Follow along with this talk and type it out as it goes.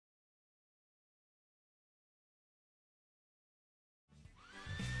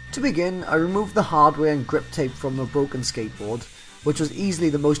To begin, I removed the hardware and grip tape from the broken skateboard, which was easily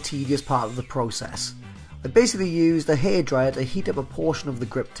the most tedious part of the process. I basically used a hairdryer to heat up a portion of the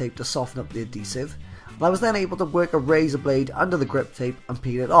grip tape to soften up the adhesive, and I was then able to work a razor blade under the grip tape and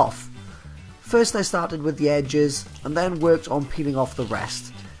peel it off. First I started with the edges and then worked on peeling off the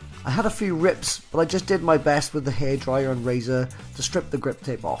rest. I had a few rips, but I just did my best with the hairdryer and razor to strip the grip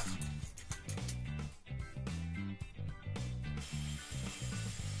tape off.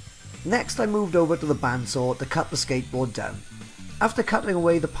 Next I moved over to the bandsaw to cut the skateboard down. After cutting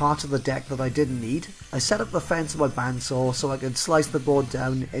away the part of the deck that I didn't need, I set up the fence of my bandsaw so I could slice the board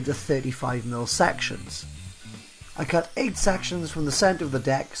down into 35mm sections. I cut 8 sections from the centre of the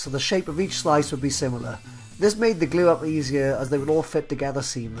deck so the shape of each slice would be similar. This made the glue up easier as they would all fit together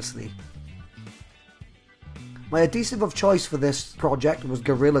seamlessly. My adhesive of choice for this project was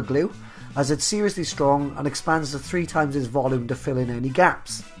Gorilla Glue, as it's seriously strong and expands to 3 times its volume to fill in any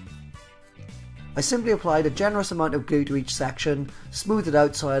gaps. I simply applied a generous amount of glue to each section, smoothed it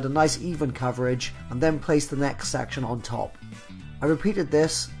out so I had a nice even coverage, and then placed the next section on top. I repeated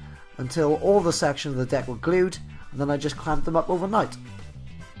this until all the sections of the deck were glued, and then I just clamped them up overnight.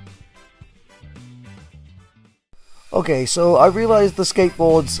 Okay, so I realised the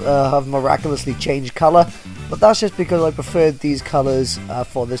skateboards have miraculously changed colour, but that's just because I preferred these colours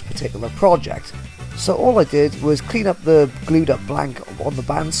for this particular project. So all I did was clean up the glued up blank on the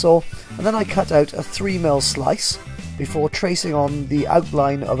bandsaw, and then I cut out a 3mm slice before tracing on the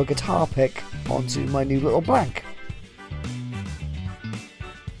outline of a guitar pick onto my new little blank.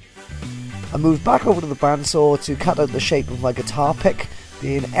 I moved back over to the bandsaw to cut out the shape of my guitar pick,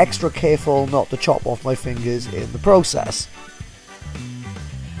 being extra careful not to chop off my fingers in the process.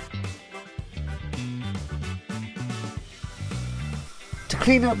 To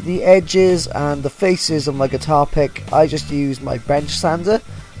clean up the edges and the faces of my guitar pick, I just used my bench sander,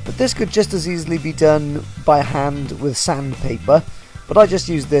 but this could just as easily be done by hand with sandpaper, but I just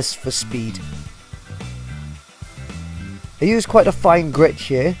used this for speed. I used quite a fine grit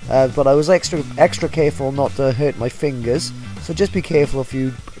here, but I was extra careful not to hurt my fingers, so just be careful if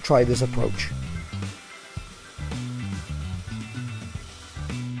you try this approach.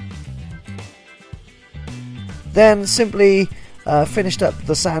 Then simply finished up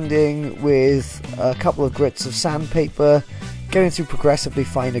the sanding with a couple of grits of sandpaper, going through progressively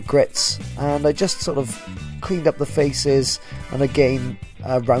finer grits, and I just sort of cleaned up the faces and again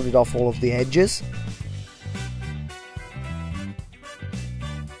rounded off all of the edges.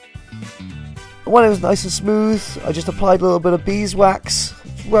 When it was nice and smooth, I just applied a little bit of beeswax,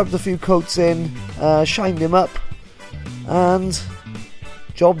 rubbed a few coats in, shined them up, and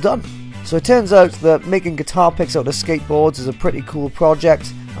job done. So it turns out that making guitar picks out of skateboards is a pretty cool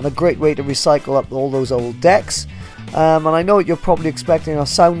project and a great way to recycle up all those old decks. And I know you're probably expecting a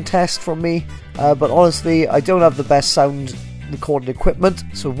sound test from me, but honestly I don't have the best sound recording equipment,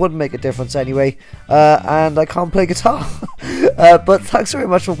 so it wouldn't make a difference anyway, and I can't play guitar. But thanks very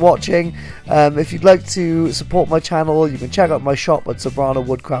much for watching. If you'd like to support my channel, you can check out my shop at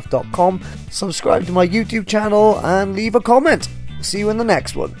ZebranoWoodcraft.com, subscribe to my YouTube channel and leave a comment. See you in the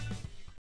next one.